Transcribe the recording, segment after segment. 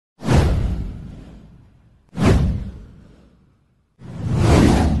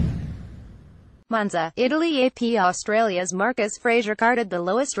MONZA, Italy. AP Australias Marcus Fraser carded the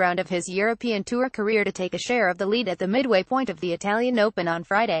lowest round of his European Tour career to take a share of the lead at the midway point of the Italian Open on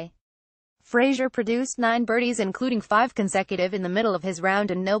Friday. Fraser produced 9 birdies including 5 consecutive in the middle of his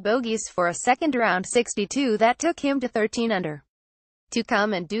round and no bogeys for a second round 62 that took him to 13 under. "To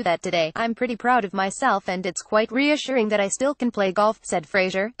come and do that today, I'm pretty proud of myself and it's quite reassuring that I still can play golf," said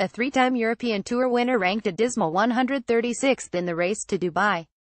Fraser, a 3-time European Tour winner ranked a dismal 136th in the race to Dubai.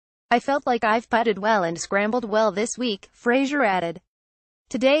 "I felt like I've putted well and scrambled well this week," Fraser added.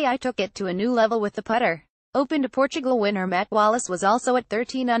 "Today I took it to a new level with the putter." Open to Portugal winner Matt Wallace was also at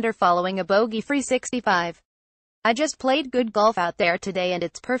 13 under following a bogey-free 65. "I just played good golf out there today and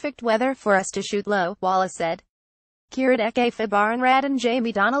it's perfect weather for us to shoot low," Wallace said. Kiradeke Fabarenrad and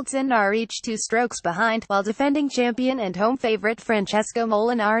Jamie Donaldson are each 2 strokes behind, while defending champion and home favorite Francesco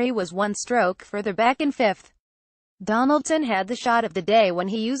Molinari was 1 stroke further back in 5th. Donaldson had the shot of the day when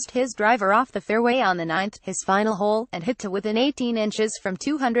he used his driver off the fairway on the 9th, his final hole, and hit to within 18 inches from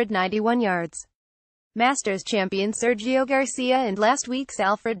 291 yards. Masters champion Sergio Garcia and last week's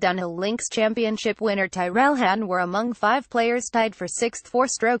Alfred Dunhill Links Championship winner Tyrrell Hatton were among 5 players tied for 6th 4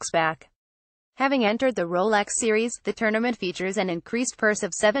 strokes back. Having entered the Rolex Series, the tournament features an increased purse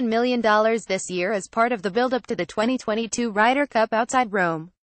of $7 million this year as part of the build-up to the 2022 Ryder Cup outside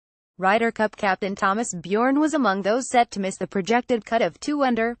Rome. Ryder Cup captain Thomas Bjorn was among those set to miss the projected cut of 2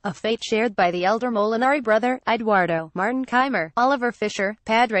 under, a fate shared by the elder Molinari brother, Eduardo, Martin Keimer, Oliver Fisher,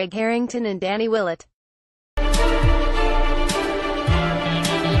 Padraig Harrington and Danny Willett.